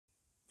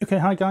Okay,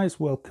 hi guys,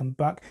 welcome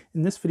back.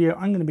 In this video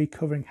I'm going to be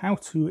covering how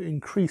to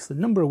increase the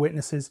number of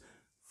witnesses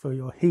for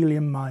your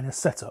Helium miner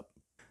setup.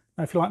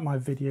 Now if you like my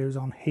videos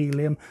on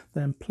Helium,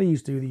 then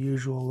please do the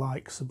usual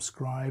like,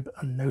 subscribe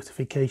and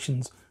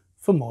notifications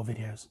for more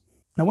videos.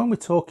 Now when we're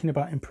talking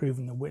about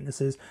improving the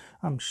witnesses,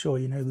 I'm sure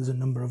you know there's a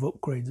number of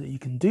upgrades that you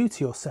can do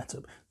to your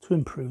setup to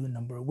improve the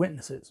number of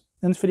witnesses.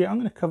 In this video I'm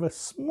going to cover a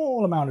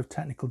small amount of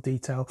technical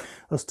detail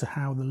as to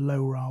how the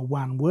low-RAR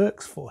WAN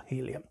works for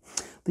Helium.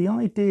 The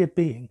idea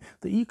being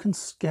that you can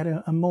get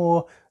a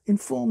more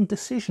informed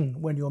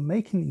decision when you're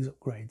making these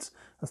upgrades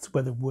as to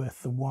whether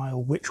worth the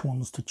while, which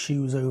ones to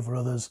choose over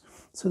others,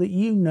 so that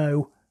you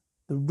know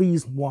the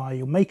reason why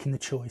you're making the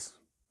choice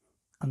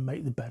and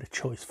make the better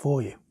choice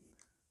for you.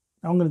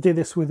 Now I'm going to do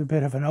this with a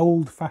bit of an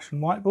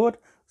old-fashioned whiteboard,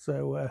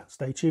 so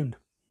stay tuned.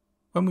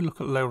 When we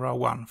look at low-RAR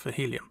WAN for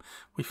Helium,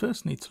 we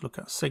first need to look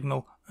at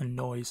signal and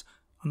noise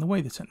and the way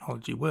the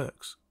technology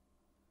works.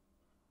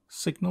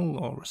 Signal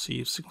or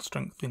received signal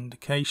strength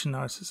indication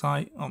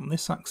RSSI on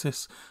this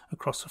axis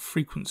across a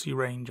frequency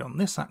range on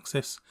this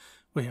axis.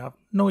 We have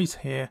noise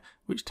here,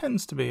 which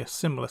tends to be a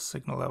similar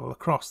signal level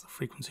across the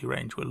frequency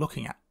range we're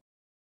looking at.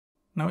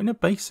 Now in a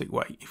basic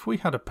way, if we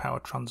had a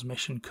power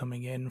transmission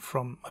coming in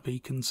from a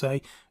beacon,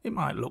 say, it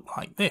might look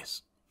like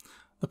this.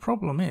 The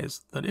problem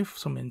is that if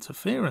some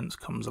interference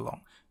comes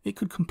along, it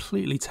could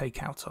completely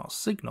take out our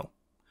signal.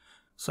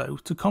 So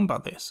to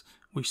combat this,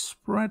 we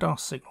spread our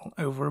signal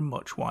over a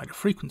much wider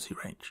frequency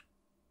range.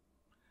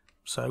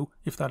 So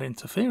if that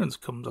interference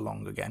comes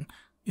along again,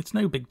 it's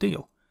no big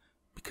deal,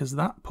 because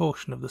that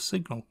portion of the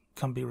signal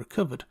can be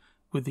recovered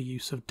with the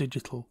use of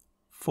digital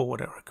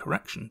forward error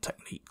correction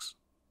techniques.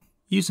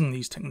 Using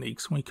these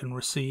techniques, we can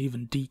receive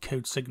and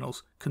decode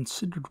signals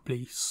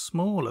considerably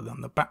smaller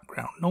than the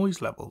background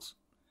noise levels.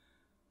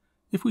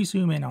 If we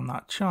zoom in on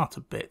that chart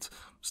a bit,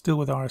 still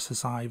with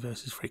RSSI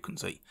versus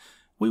frequency,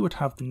 we would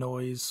have the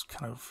noise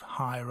kind of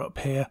higher up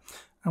here,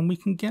 and we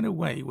can get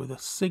away with a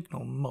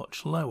signal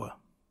much lower.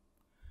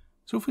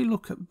 So if we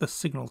look at the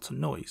signal to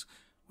noise,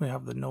 we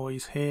have the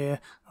noise here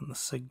and the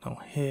signal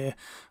here.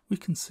 We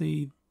can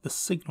see the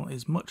signal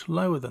is much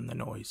lower than the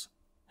noise,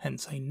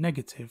 hence a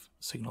negative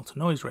signal to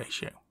noise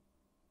ratio.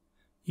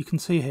 You can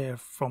see here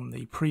from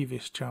the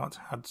previous chart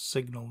had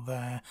signal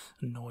there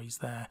and noise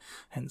there,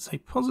 hence a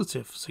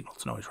positive signal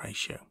to noise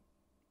ratio.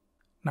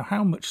 Now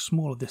how much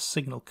smaller this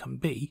signal can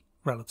be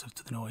relative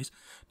to the noise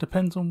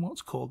depends on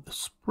what's called the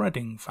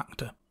spreading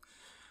factor.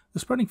 The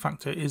spreading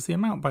factor is the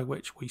amount by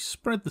which we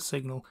spread the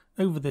signal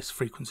over this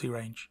frequency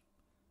range.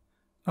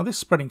 Now this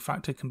spreading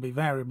factor can be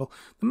variable.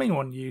 The main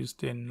one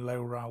used in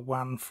low-RAR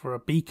WAN for a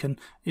beacon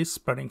is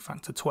spreading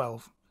factor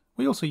 12.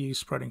 We also use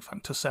spreading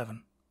factor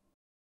 7.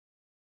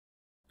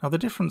 Now the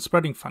different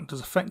spreading factors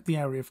affect the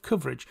area of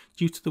coverage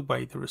due to the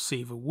way the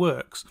receiver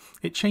works.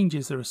 It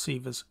changes the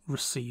receiver's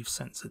receive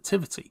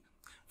sensitivity.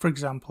 For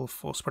example,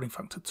 for spreading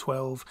factor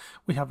 12,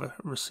 we have a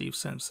receive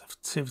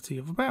sensitivity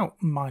of about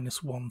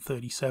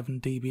 -137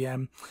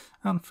 dBm,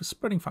 and for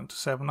spreading factor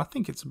 7, I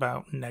think it's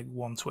about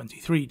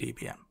 -123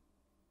 dBm.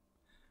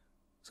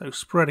 So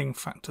spreading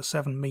factor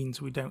 7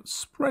 means we don't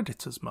spread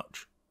it as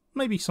much,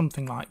 maybe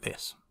something like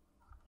this.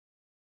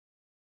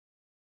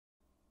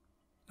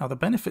 Now the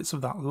benefits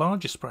of that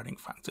larger spreading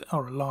factor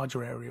are a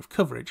larger area of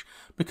coverage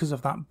because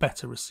of that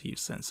better received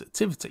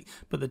sensitivity,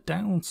 but the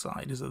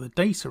downside is that the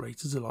data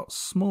rate is a lot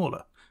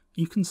smaller.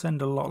 You can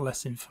send a lot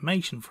less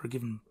information for a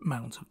given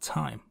amount of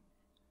time.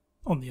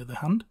 On the other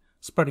hand,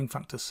 spreading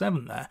factor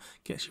 7 there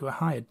gets you a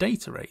higher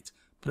data rate,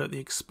 but at the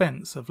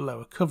expense of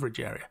lower coverage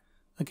area,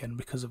 again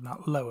because of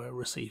that lower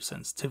received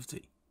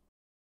sensitivity.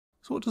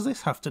 So what does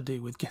this have to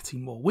do with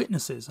getting more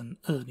witnesses and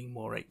earning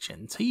more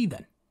HNT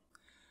then?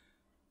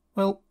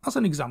 Well, as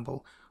an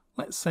example,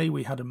 let's say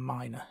we had a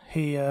miner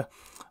here,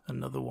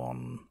 another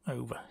one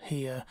over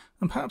here,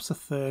 and perhaps a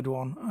third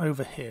one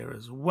over here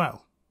as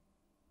well.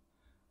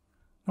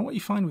 Now what you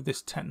find with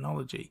this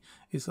technology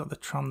is that the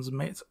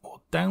transmit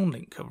or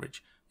downlink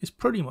coverage is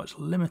pretty much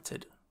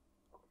limited,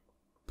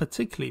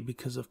 particularly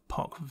because of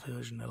POC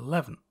version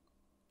 11.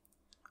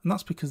 And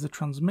that's because the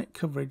transmit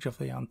coverage of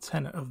the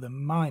antenna of the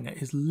miner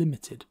is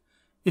limited.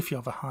 If you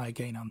have a higher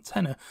gain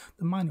antenna,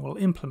 the miner will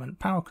implement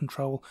power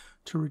control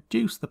to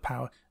reduce the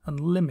power and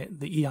limit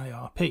the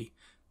EIRP,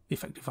 the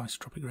effective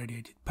isotropic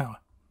radiated power.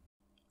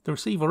 The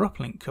receiver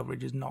uplink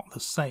coverage is not the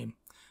same.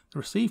 The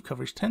receive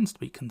coverage tends to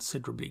be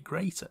considerably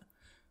greater.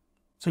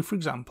 So for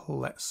example,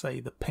 let's say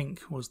the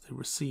pink was the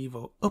receive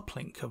or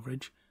uplink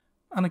coverage,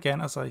 and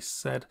again, as I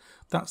said,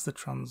 that's the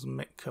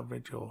transmit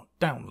coverage or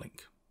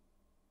downlink.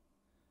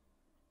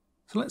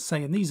 So let's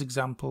say in these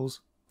examples,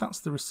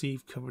 that's the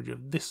receive coverage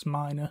of this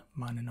miner,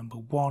 miner number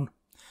 1,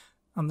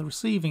 and the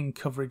receiving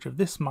coverage of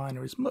this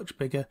miner is much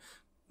bigger,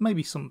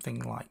 maybe something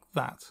like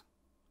that.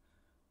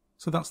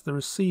 So that's the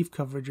receive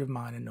coverage of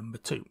miner number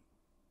 2.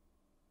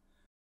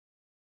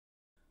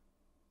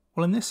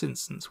 Well, in this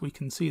instance, we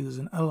can see there's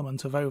an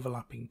element of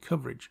overlapping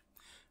coverage.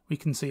 We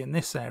can see in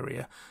this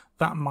area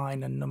that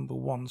miner number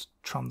 1's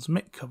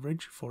transmit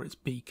coverage for its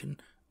beacon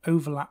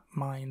overlap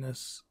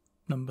minus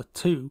number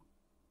 2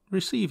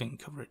 receiving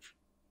coverage.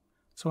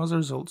 So as a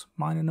result,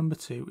 miner number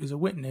 2 is a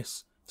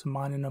witness to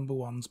miner number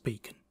 1's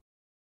beacon.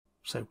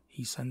 So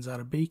he sends out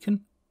a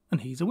beacon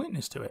and he's a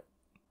witness to it.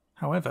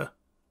 However,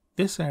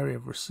 this area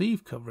of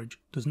receive coverage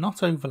does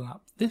not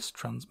overlap this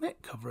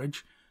transmit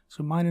coverage,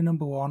 so miner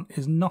number 1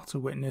 is not a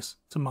witness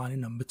to miner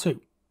number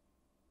 2.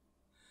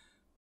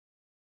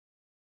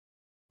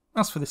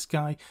 As for this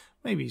guy,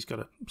 maybe he's got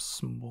a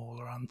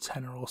smaller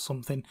antenna or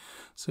something,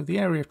 so the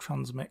area of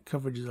transmit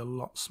coverage is a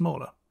lot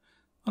smaller.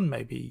 And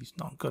maybe he's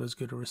not got as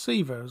good a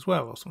receiver as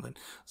well or something,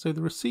 so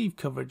the receive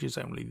coverage is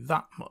only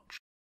that much.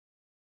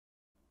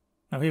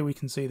 Now here we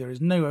can see there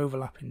is no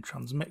overlap in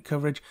transmit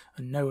coverage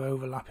and no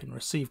overlap in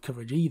receive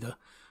coverage either,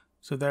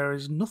 so there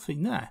is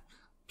nothing there,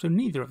 so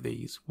neither of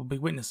these will be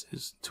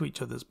witnesses to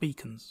each other's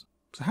beacons.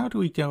 So how do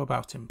we go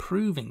about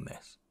improving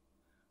this?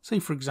 Say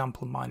for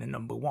example miner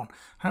number 1,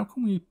 how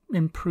can we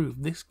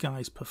improve this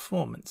guy's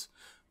performance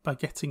by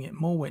getting it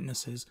more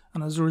witnesses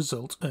and as a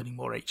result earning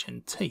more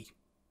HNT?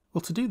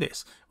 Well, to do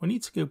this we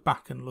need to go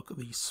back and look at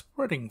these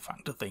spreading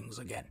factor things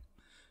again.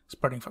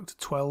 Spreading factor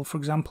 12, for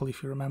example,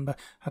 if you remember,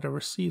 had a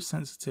receive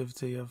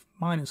sensitivity of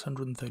minus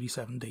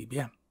 137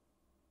 dBm.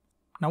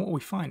 Now what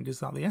we find is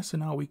that the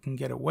SNR we can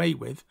get away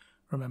with,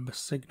 remember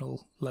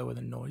signal lower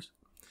than noise,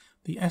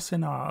 the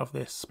SNR of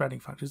this spreading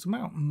factor is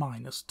about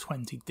minus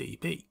 20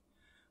 dB.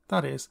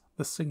 That is,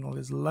 the signal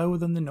is lower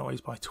than the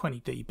noise by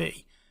 20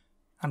 dB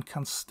and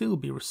can still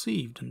be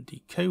received and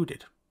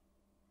decoded.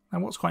 Now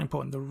what's quite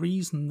important, the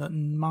reason that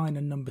miner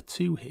number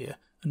 2 here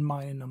and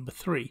miner number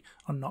 3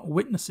 are not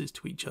witnesses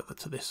to each other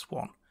to this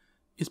one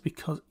is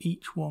because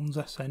each one's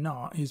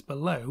SNR is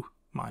below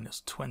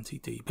minus 20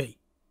 dB.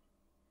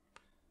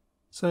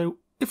 So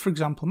if for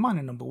example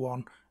miner number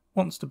 1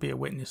 wants to be a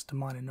witness to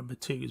miner number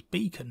 2's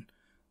beacon,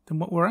 then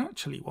what we're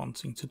actually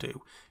wanting to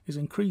do is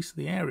increase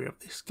the area of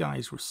this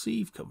guy's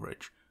receive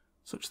coverage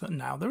such that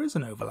now there is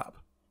an overlap.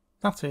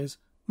 That is,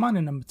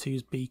 miner number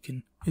 2's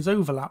beacon is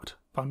overlapped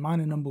by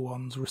miner number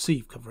 1's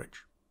receive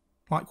coverage.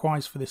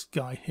 Likewise for this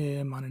guy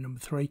here, miner number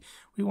 3,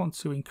 we want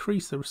to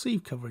increase the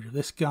receive coverage of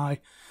this guy,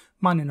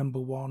 miner number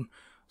 1,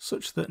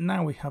 such that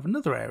now we have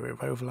another area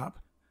of overlap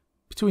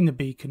between the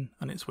beacon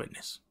and its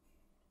witness.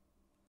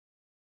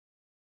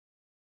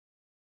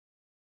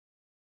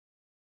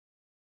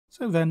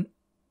 So then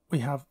we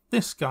have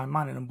this guy,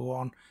 miner number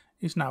 1,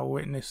 is now a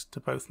witness to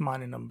both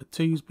miner number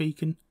 2's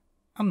beacon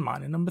and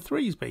miner number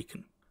 3's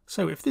beacon.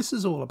 So if this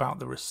is all about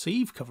the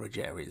receive coverage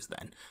areas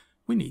then,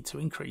 we need to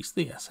increase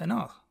the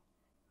SNR.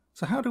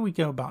 So how do we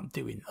go about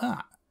doing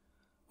that?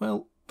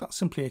 Well, that's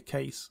simply a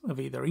case of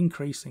either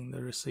increasing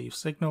the receive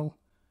signal,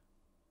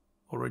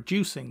 or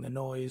reducing the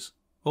noise,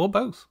 or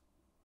both.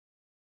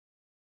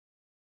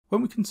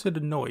 When we consider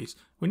noise,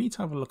 we need to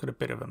have a look at a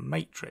bit of a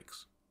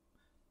matrix.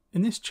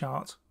 In this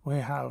chart, we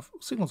have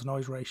signal to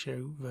noise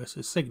ratio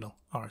versus signal,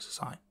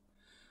 RSSI.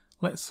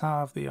 Let's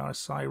have the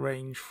RSSI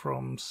range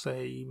from,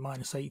 say,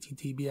 minus 80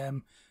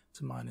 dBm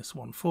to minus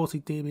 140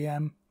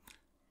 dBm,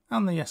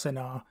 and the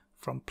SNR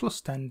from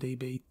plus 10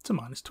 dB to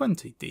minus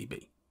 20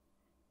 dB.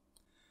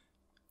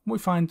 What we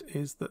find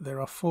is that there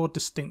are 4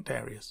 distinct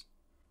areas.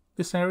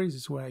 This area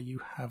is where you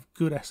have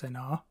good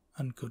SNR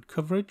and good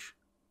coverage.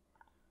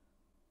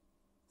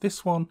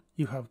 This one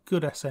you have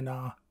good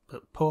SNR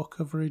but poor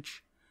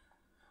coverage.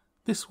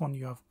 This one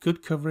you have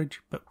good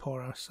coverage but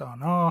poor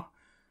SNR.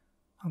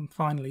 And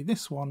finally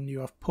this one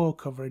you have poor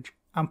coverage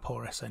and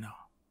poor SNR.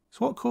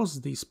 So what causes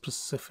these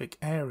specific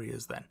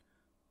areas then?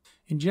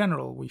 In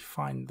general, we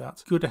find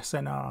that good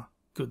SNR,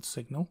 good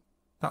signal.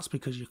 That's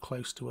because you're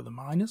close to other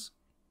miners.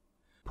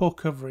 Poor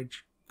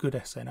coverage, good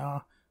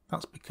SNR.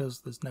 That's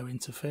because there's no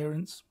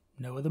interference,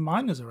 no other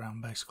miners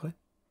around basically.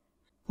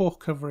 Poor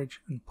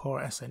coverage and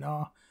poor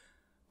SNR.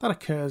 That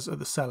occurs at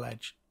the cell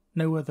edge,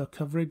 no other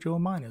coverage or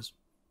miners.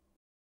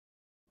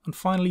 And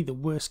finally, the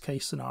worst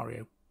case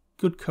scenario,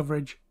 good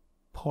coverage,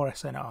 poor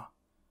SNR.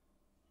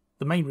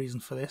 The main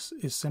reason for this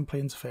is simply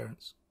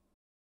interference.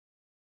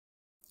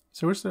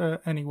 So is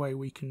there any way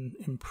we can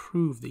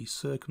improve these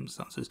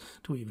circumstances?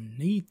 Do we even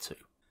need to?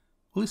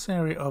 Well, this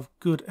area of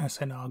good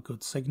SNR,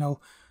 good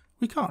signal,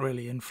 we can't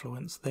really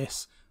influence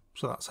this,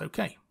 so that's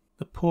okay.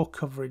 The poor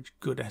coverage,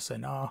 good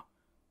SNR,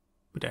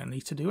 we don't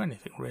need to do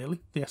anything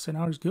really, the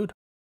SNR is good.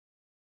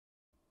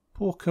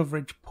 Poor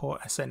coverage, poor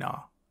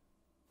SNR.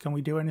 Can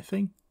we do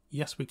anything?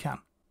 Yes, we can.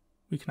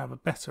 We can have a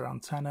better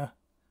antenna,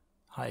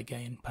 higher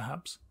gain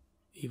perhaps,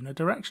 even a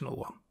directional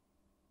one.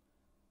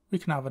 We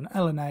can have an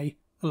LNA,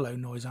 a low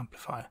noise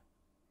amplifier.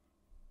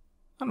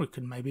 And we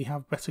can maybe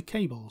have better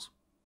cables.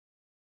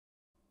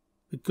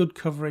 The good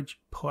coverage,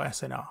 poor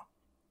SNR.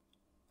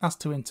 As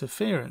to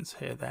interference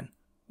here then,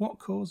 what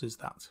causes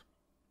that?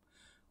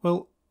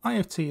 Well,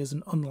 IoT is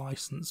an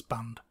unlicensed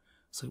band,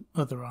 so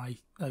other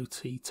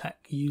IoT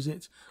tech use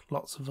it,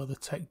 lots of other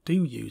tech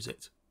do use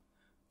it.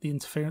 The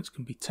interference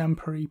can be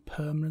temporary,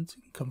 permanent,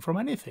 it can come from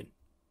anything.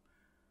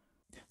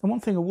 And one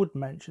thing I would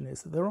mention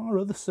is that there are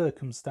other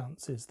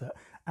circumstances that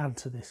add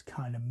to this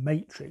kind of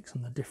matrix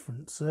and the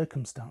different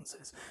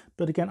circumstances.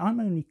 But again, I'm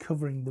only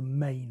covering the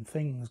main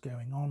things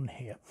going on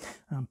here.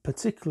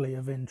 Particularly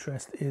of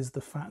interest is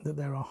the fact that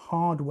there are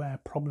hardware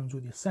problems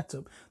with your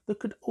setup that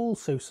could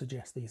also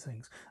suggest these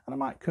things. And I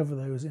might cover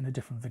those in a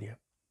different video.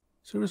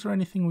 So is there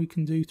anything we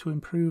can do to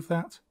improve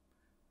that?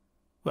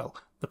 Well,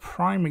 the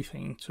primary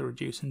thing to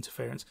reduce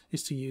interference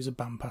is to use a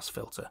bandpass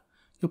filter.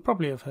 You'll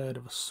probably have heard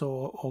of a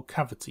SAW or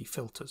cavity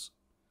filters.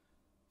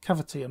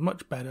 Cavity are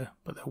much better,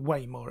 but they're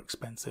way more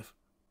expensive.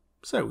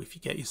 So if you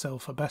get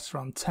yourself a better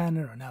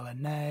antenna, an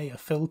LNA, a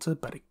filter,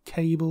 better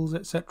cables,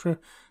 etc.,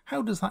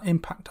 how does that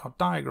impact our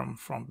diagram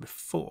from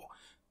before,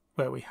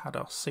 where we had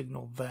our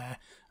signal there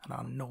and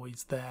our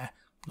noise there,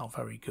 not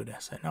very good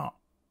SNR?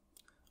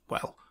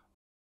 Well,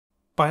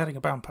 by adding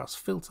a bandpass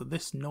filter,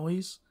 this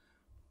noise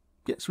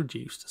gets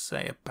reduced to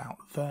say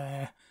about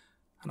there,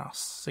 and our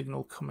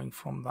signal coming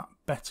from that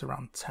better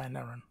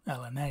antenna and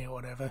LNA or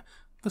whatever,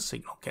 the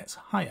signal gets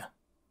higher.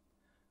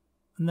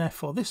 And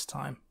therefore this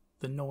time,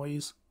 the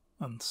noise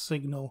and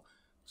signal,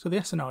 so the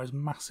SNR is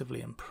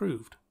massively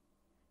improved.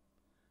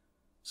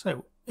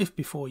 So, if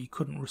before you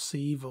couldn't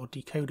receive or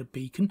decode a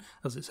beacon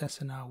as its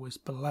SNR was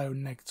below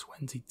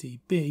 -20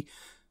 dB,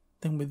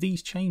 then with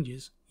these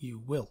changes you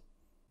will.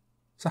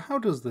 So how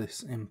does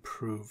this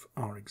improve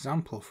our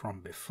example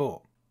from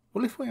before?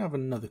 Well, if we have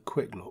another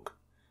quick look,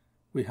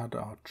 we had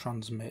our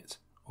transmit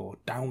or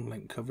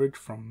downlink coverage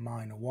from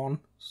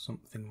 -1,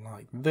 something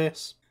like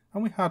this,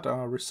 and we had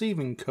our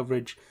receiving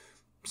coverage,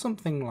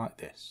 something like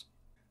this.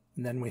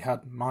 And then we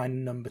had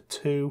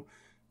 -2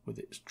 with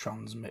its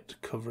transmit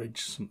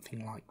coverage,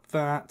 something like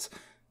that,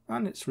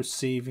 and its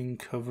receiving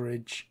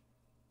coverage,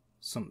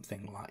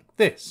 something like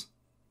this.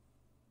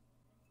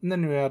 And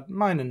then we had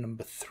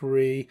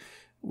 -3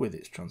 with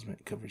its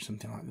transmit coverage,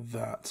 something like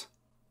that,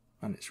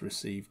 and its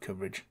receive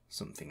coverage,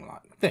 something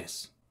like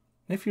this.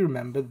 If you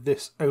remember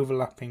this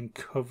overlapping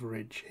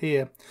coverage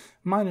here,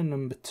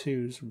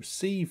 -2's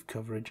receive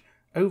coverage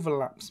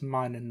overlaps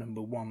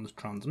 -1's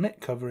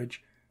transmit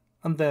coverage,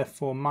 and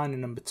therefore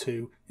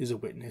 -2 is a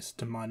witness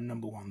to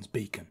 -1's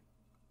beacon.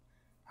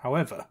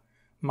 However,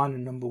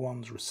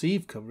 -1's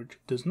receive coverage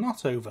does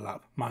not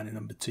overlap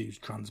 -2's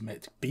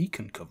transmit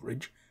beacon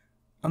coverage,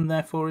 and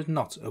therefore is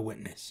not a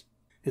witness.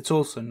 It's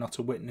also not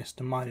a witness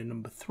to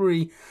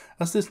 -3,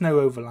 as there's no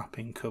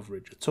overlapping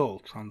coverage at all,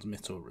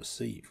 transmit or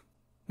receive.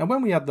 Now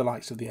when we add the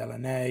likes of the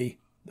LNA,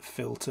 the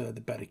filter,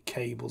 the better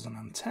cables and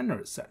antenna,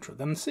 etc.,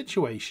 then the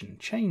situation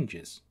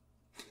changes,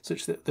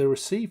 such that the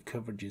receive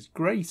coverage is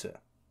greater,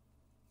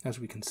 as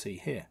we can see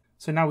here.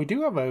 So now we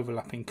do have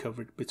overlapping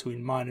coverage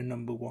between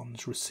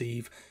 -1's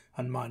receive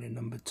and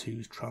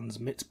 -2's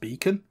transmit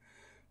beacon,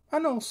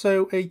 and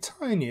also a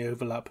tiny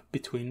overlap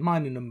between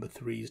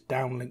 -3's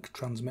downlink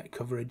transmit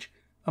coverage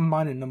and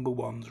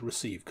 -1's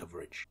receive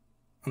coverage.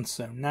 And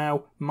so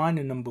now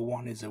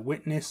 -1 is a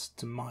witness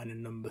to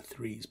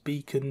 -3's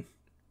beacon,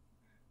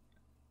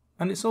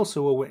 and it's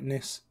also a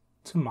witness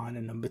to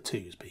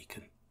 -2's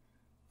beacon.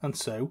 And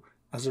so,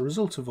 as a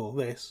result of all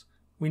this,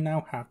 we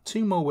now have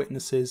 2 more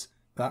witnesses.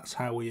 That's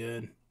how we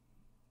earn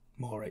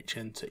more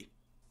HNT.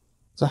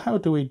 So how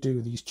do we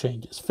do these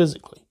changes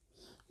physically?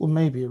 Well,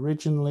 maybe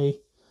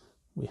originally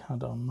we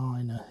had our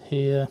miner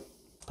here,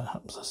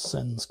 perhaps a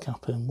sends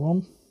cap in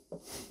one.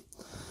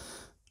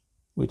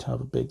 We'd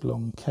have a big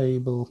long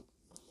cable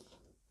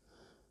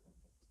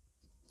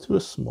to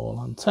a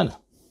small antenna.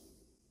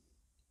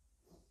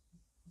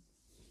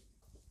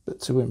 But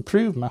to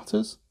improve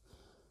matters,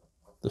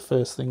 the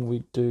first thing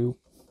we'd do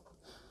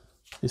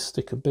is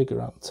stick a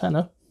bigger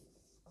antenna,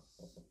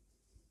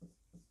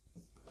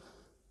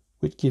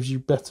 which gives you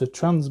better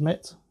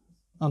transmit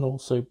and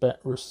also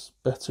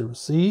better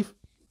receive.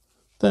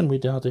 Then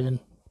we'd add in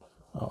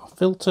our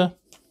filter,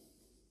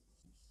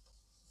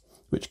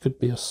 which could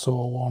be a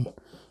SAW1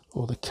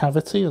 or the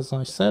cavity, as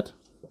I said.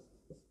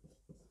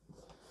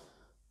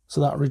 So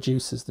that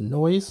reduces the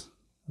noise,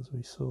 as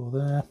we saw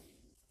there.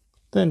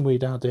 Then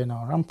we'd add in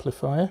our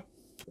amplifier.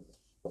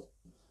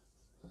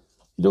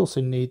 You'd also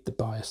need the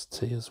bias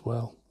T as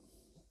well.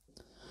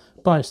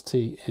 Bias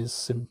T is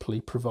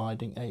simply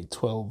providing a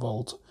 12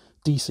 volt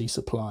DC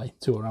supply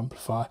to our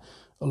amplifier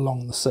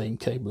along the same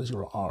cable as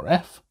your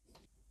RF.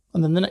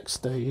 And then the next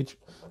stage,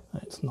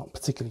 it's not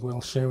particularly well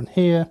shown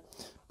here,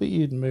 but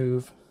you'd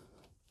move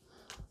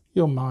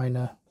your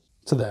miner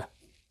to there.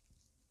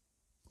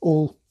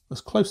 All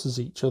as close as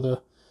each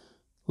other,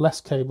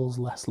 less cables,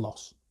 less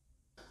loss.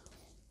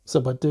 So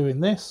by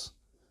doing this,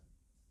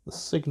 the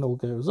signal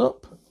goes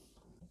up,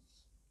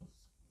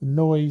 the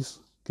noise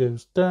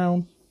goes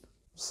down,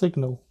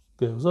 signal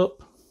goes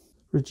up,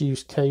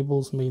 reduced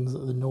cables means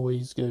that the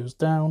noise goes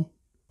down,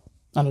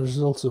 and as a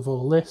result of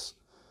all this,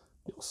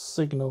 your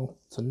signal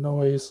to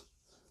noise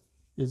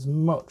is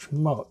much,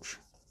 much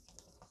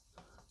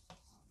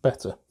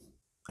better.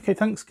 Okay,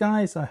 thanks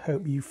guys. I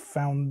hope you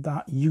found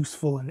that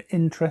useful and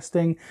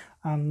interesting,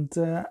 and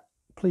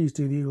please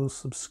do the usual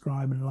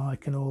subscribe and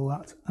like and all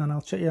that, and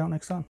I'll check you out next time.